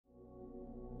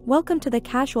Welcome to the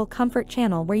Casual Comfort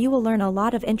channel, where you will learn a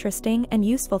lot of interesting and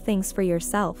useful things for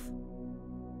yourself.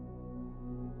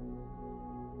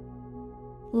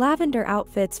 Lavender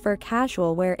outfits for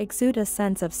casual wear exude a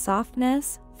sense of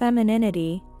softness,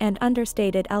 femininity, and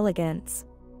understated elegance.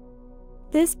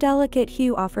 This delicate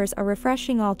hue offers a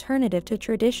refreshing alternative to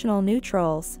traditional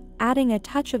neutrals, adding a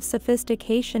touch of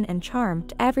sophistication and charm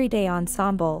to everyday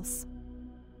ensembles.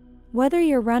 Whether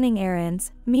you're running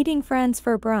errands, meeting friends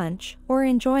for brunch, or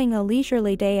enjoying a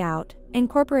leisurely day out,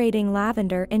 incorporating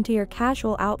lavender into your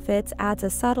casual outfits adds a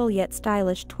subtle yet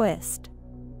stylish twist.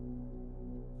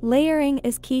 Layering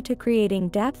is key to creating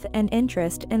depth and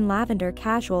interest in lavender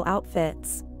casual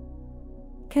outfits.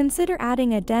 Consider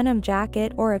adding a denim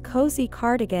jacket or a cozy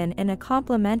cardigan in a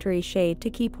complementary shade to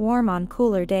keep warm on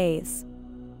cooler days.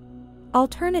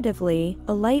 Alternatively,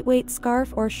 a lightweight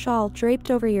scarf or shawl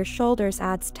draped over your shoulders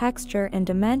adds texture and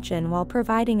dimension while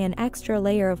providing an extra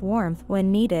layer of warmth when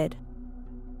needed.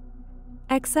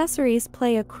 Accessories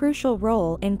play a crucial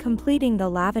role in completing the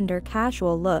lavender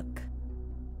casual look.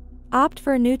 Opt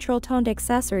for neutral-toned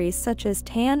accessories such as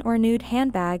tan or nude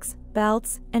handbags,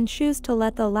 belts, and shoes to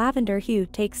let the lavender hue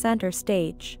take center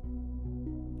stage.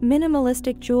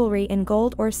 Minimalistic jewelry in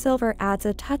gold or silver adds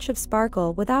a touch of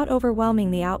sparkle without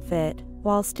overwhelming the outfit,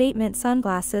 while statement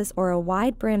sunglasses or a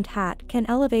wide-brimmed hat can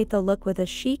elevate the look with a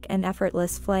chic and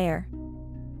effortless flair.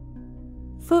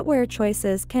 Footwear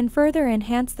choices can further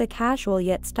enhance the casual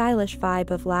yet stylish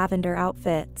vibe of lavender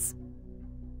outfits.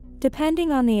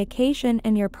 Depending on the occasion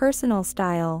and your personal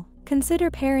style,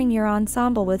 consider pairing your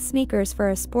ensemble with sneakers for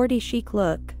a sporty chic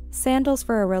look, sandals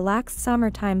for a relaxed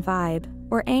summertime vibe,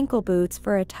 or ankle boots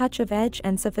for a touch of edge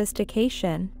and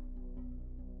sophistication.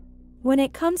 When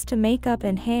it comes to makeup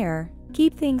and hair,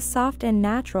 keep things soft and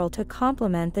natural to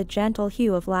complement the gentle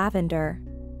hue of lavender.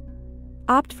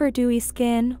 Opt for dewy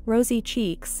skin, rosy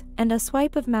cheeks, and a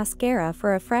swipe of mascara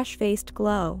for a fresh-faced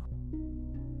glow.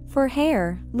 For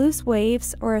hair, loose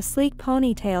waves or a sleek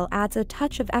ponytail adds a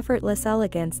touch of effortless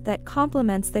elegance that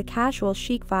complements the casual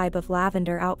chic vibe of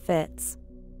lavender outfits.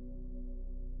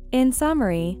 In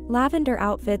summary, lavender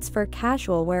outfits for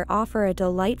casual wear offer a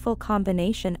delightful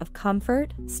combination of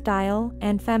comfort, style,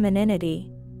 and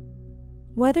femininity.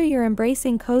 Whether you're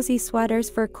embracing cozy sweaters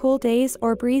for cool days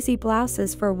or breezy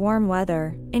blouses for warm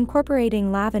weather, incorporating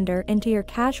lavender into your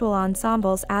casual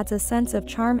ensembles adds a sense of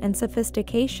charm and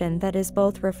sophistication that is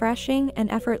both refreshing and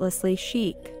effortlessly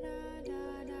chic.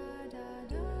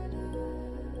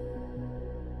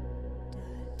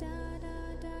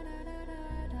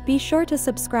 Be sure to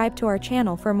subscribe to our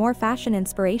channel for more fashion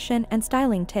inspiration and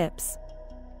styling tips.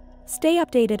 Stay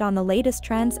updated on the latest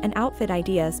trends and outfit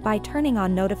ideas by turning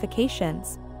on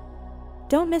notifications.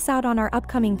 Don't miss out on our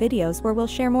upcoming videos, where we'll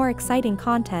share more exciting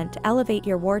content to elevate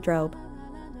your wardrobe.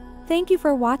 Thank you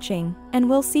for watching, and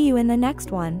we'll see you in the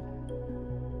next one.